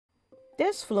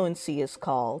This fluency is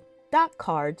called dot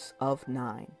cards of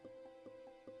 9.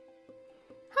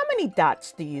 How many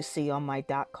dots do you see on my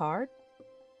dot card?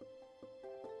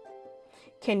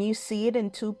 Can you see it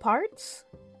in 2 parts?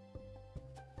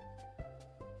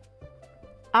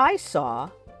 I saw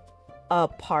a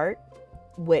part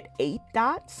with 8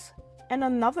 dots and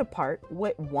another part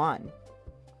with 1.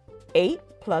 8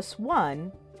 plus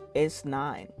 1 is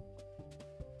 9.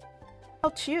 How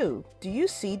about you? Do you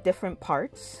see different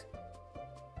parts?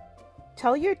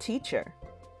 Tell your teacher.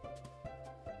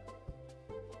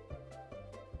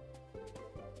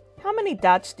 How many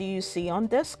dots do you see on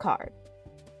this card?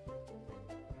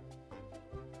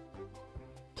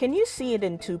 Can you see it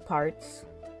in 2 parts?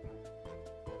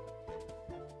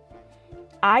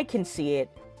 I can see it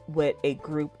with a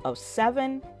group of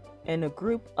 7 and a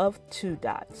group of 2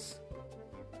 dots.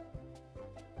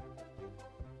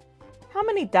 How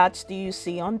many dots do you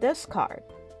see on this card?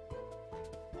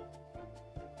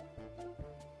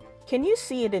 Can you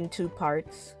see it in 2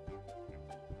 parts?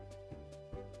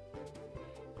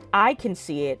 I can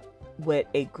see it with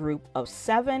a group of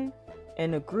 7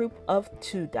 and a group of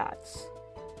 2 dots.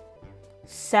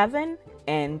 7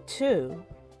 and 2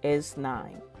 is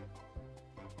 9.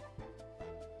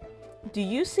 Do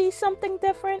you see something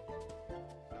different?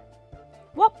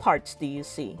 What parts do you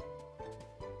see?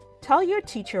 Tell your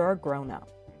teacher or grown-up.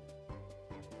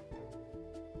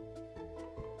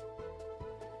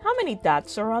 How many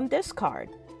dots are on this card?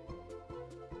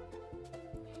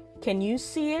 Can you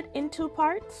see it in 2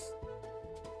 parts?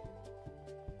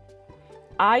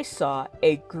 I saw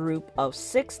a group of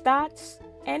 6 dots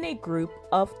and a group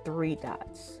of 3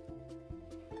 dots.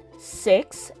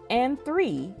 6 and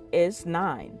 3 is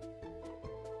 9.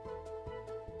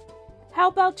 How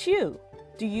about you?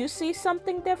 Do you see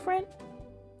something different?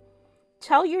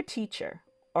 Tell your teacher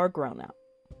or grown-up.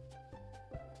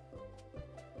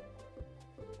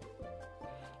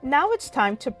 Now it's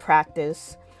time to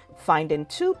practice finding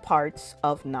 2 parts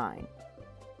of 9.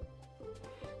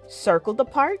 Circle the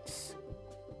parts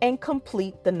and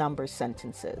complete the number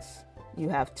sentences. You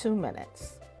have 2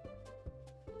 minutes.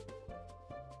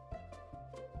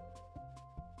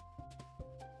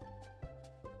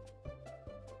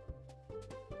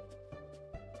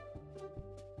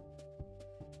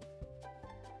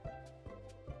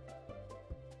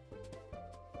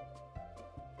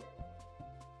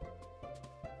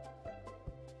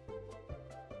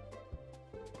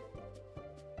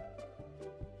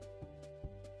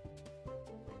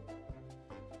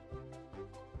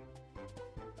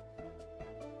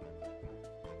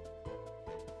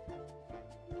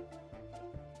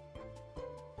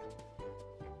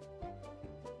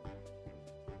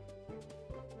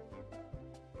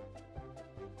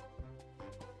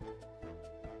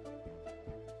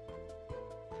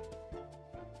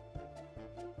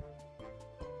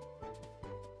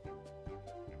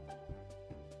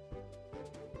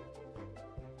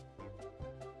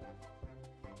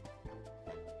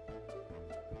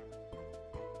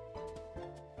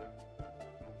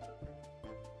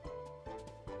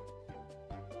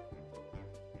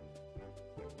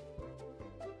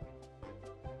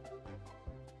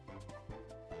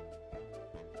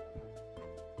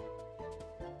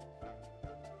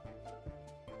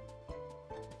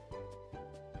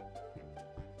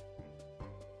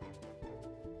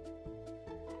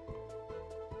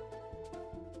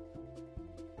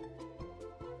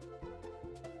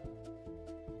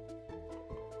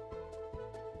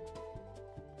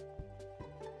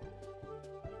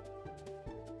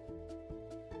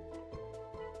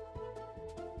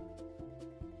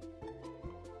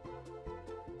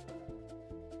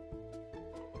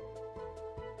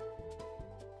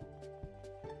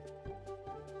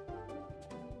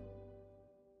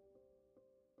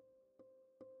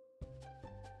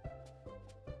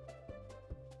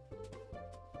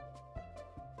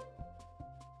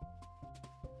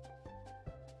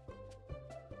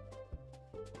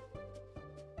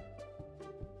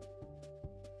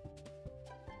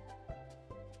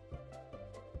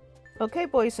 Okay,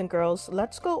 boys and girls,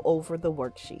 let's go over the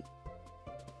worksheet.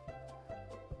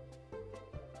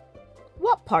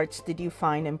 What parts did you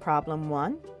find in problem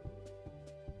 1?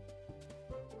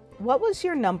 What was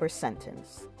your number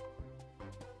sentence?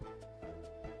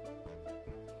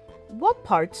 What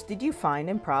parts did you find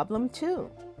in problem 2?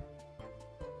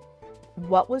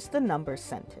 What was the number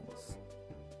sentence?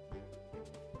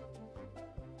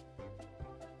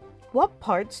 What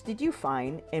parts did you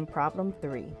find in problem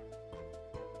 3?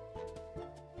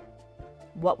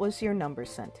 What was your number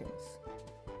sentence?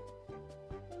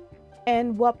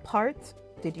 And what part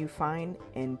did you find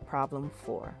in problem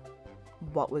 4?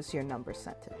 What was your number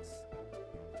sentence?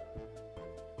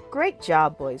 Great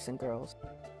job, boys and girls.